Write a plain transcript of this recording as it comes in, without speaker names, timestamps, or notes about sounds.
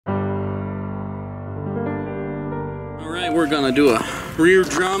Tonight we're gonna do a rear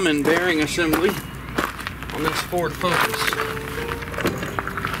drum and bearing assembly on this Ford Focus.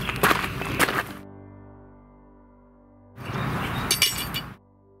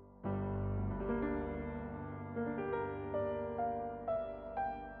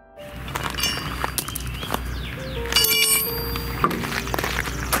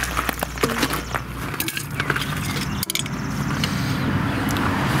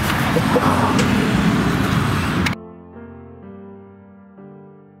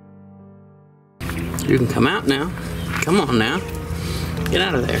 You can come out now. Come on now. Get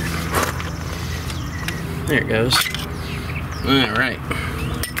out of there. There it goes. All right.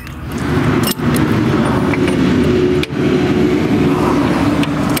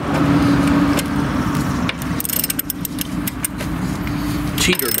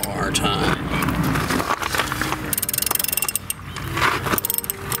 Cheater bar time.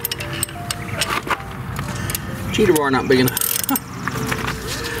 Cheater bar not big enough.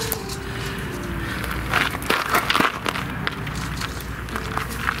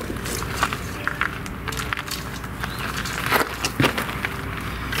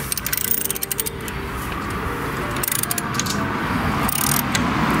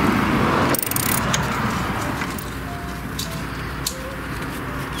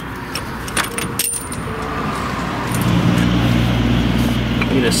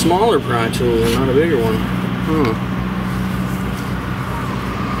 Need a smaller pry tool, not a bigger one. Huh.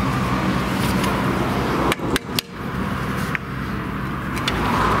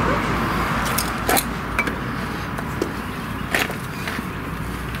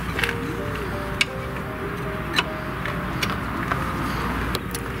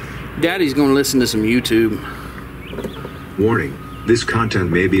 Daddy's gonna listen to some YouTube. Warning, this content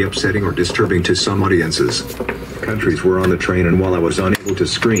may be upsetting or disturbing to some audiences. Countries were on the train, and while I was unable to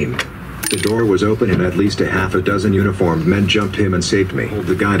scream, the door was open and at least a half a dozen uniformed men jumped him and saved me. Hold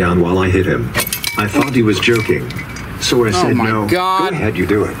the guy down while I hit him. I thought he was joking, so I said, no, God. Go ahead, you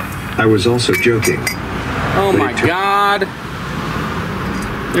do it. I was also joking. Oh my God.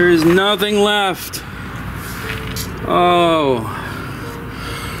 There is nothing left. Oh.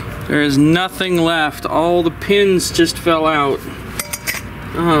 There is nothing left. All the pins just fell out.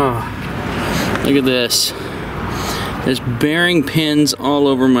 Oh. Look at this. There's bearing pins all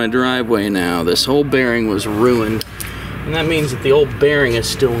over my driveway now. This whole bearing was ruined. And that means that the old bearing is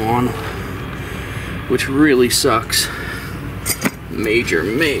still on, which really sucks. Major,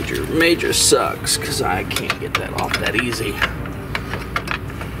 major, major sucks, because I can't get that off that easy.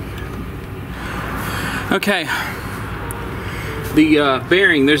 Okay. The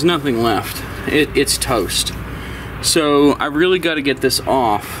bearing, there's nothing left. It's toast. So I really got to get this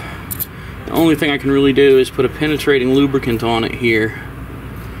off. The only thing I can really do is put a penetrating lubricant on it here.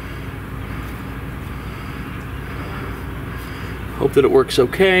 Hope that it works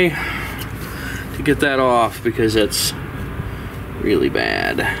okay to get that off, because that's really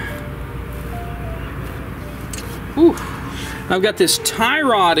bad. Whew. I've got this tie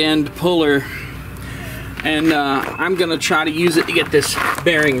rod end puller, and I'm gonna try to use it to get this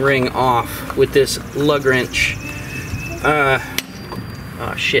bearing ring off with this lug wrench.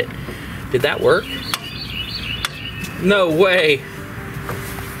 Oh shit. Did that work? No way.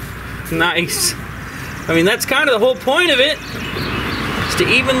 Nice. I mean, that's kind of the whole point of it. Is to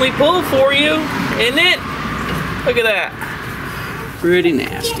evenly pull for you, isn't it? Look at that. Pretty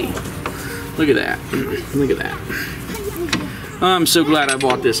nasty. Look at that. Look at that. I'm so glad I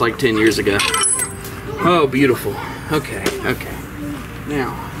bought this like 10 years ago. Oh, beautiful. Okay, okay.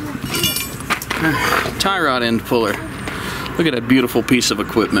 Now, tie rod end puller. Look at that beautiful piece of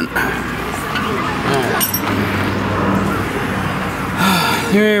equipment.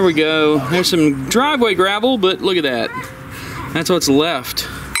 There we go. There's some driveway gravel, but look at that. That's what's left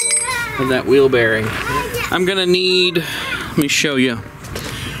of that wheel bearing. I'm gonna need, let me show you.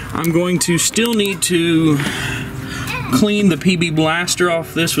 I'm going to still need to clean the PB blaster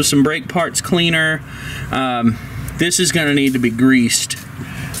off this with some brake parts cleaner. This is gonna need to be greased,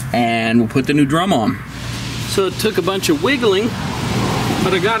 and we'll put the new drum on. So it took a bunch of wiggling,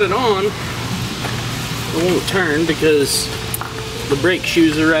 but I got it on. It won't turn because the brake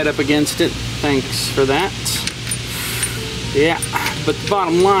shoes are right up against it. Thanks for that. Yeah, but the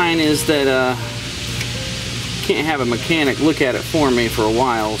bottom line is that can't have a mechanic look at it for me for a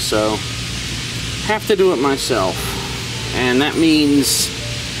while, so have to do it myself. And that means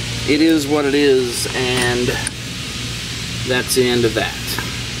it is what it is, and that's the end of that.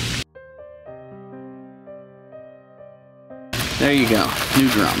 There you go, new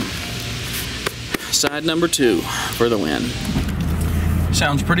drum. Side number 2 for the win.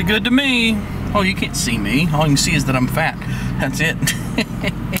 Sounds pretty good to me. Oh, you can't see me. All you can see is that I'm fat. That's it.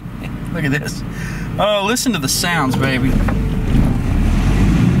 Look at this. Oh, listen to the sounds, baby.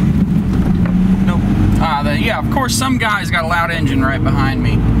 Nope. Yeah, of course, some guy's got a loud engine right behind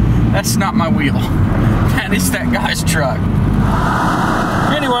me. That's not my wheel. That is that guy's truck.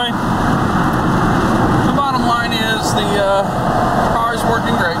 Anyway, the bottom line is the